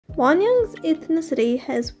Wonyoung's ethnicity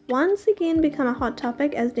has once again become a hot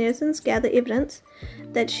topic as netizens gather evidence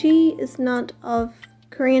that she is not of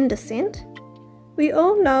Korean descent. We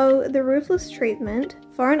all know the ruthless treatment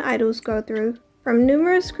foreign idols go through, from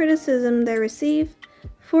numerous criticism they receive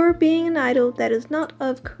for being an idol that is not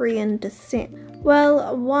of Korean descent.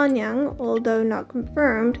 Well, Wonyoung, although not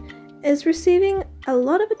confirmed, is receiving a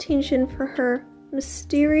lot of attention for her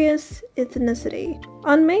mysterious ethnicity.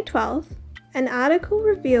 On May 12th, an article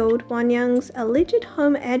revealed Wonyoung's alleged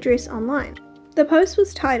home address online. The post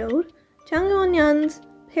was titled, "Jang Wonyoung's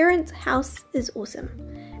parents' house is awesome,"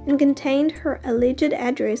 and contained her alleged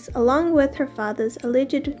address along with her father's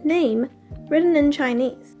alleged name written in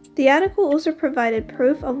Chinese. The article also provided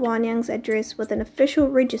proof of Wonyoung's address with an official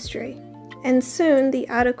registry, and soon the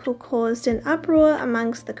article caused an uproar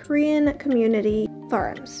amongst the Korean community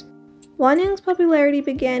forums. Wonyoung's popularity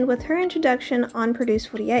began with her introduction on Produce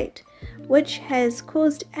 48, which has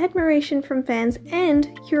caused admiration from fans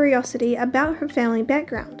and curiosity about her family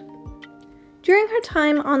background. During her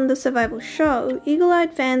time on the survival show,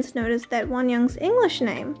 eagle-eyed fans noticed that Wonyoung's English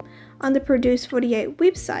name on the Produce 48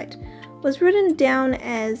 website was written down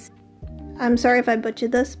as, I'm sorry if I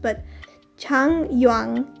butchered this, but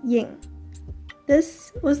Wonyoung.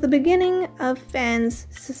 This was the beginning of fans'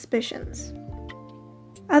 suspicions.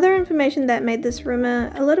 Other information that made this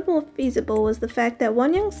rumor a little more feasible was the fact that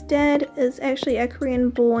Wonyoung's dad is actually a Korean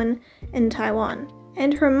born in Taiwan,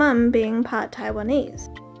 and her mum being part Taiwanese.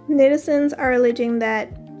 Netizens are alleging that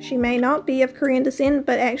she may not be of Korean descent,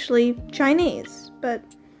 but actually Chinese. But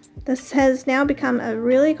this has now become a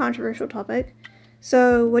really controversial topic,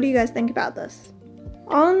 so what do you guys think about this?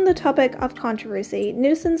 On the topic of controversy,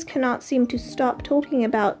 netizens cannot seem to stop talking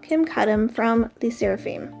about Kim Garam from Le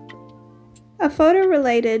Sserafim. A photo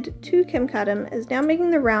related to Kim Garam is now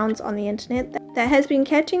making the rounds on the internet that has been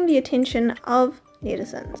catching the attention of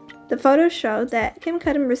netizens. The photos show that Kim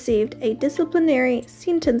Garam received a disciplinary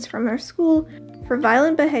sentence from her school for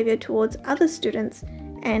violent behavior towards other students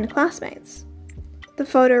and classmates. The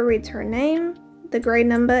photo reads her name, the grade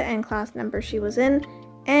number and class number she was in,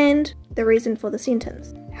 and the reason for the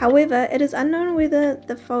sentence. However, it is unknown whether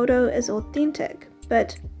the photo is authentic,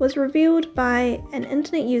 but was revealed by an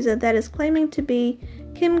internet user that is claiming to be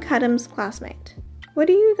Kim Garam's classmate. What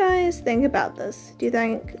do you guys think about this? Do you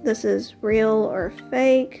think this is real or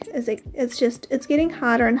fake? It's getting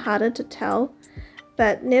harder and harder to tell,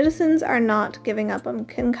 but netizens are not giving up on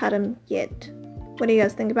Kim Garam yet. What do you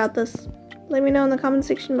guys think about this? Let me know in the comment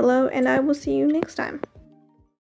section below, and I will see you next time.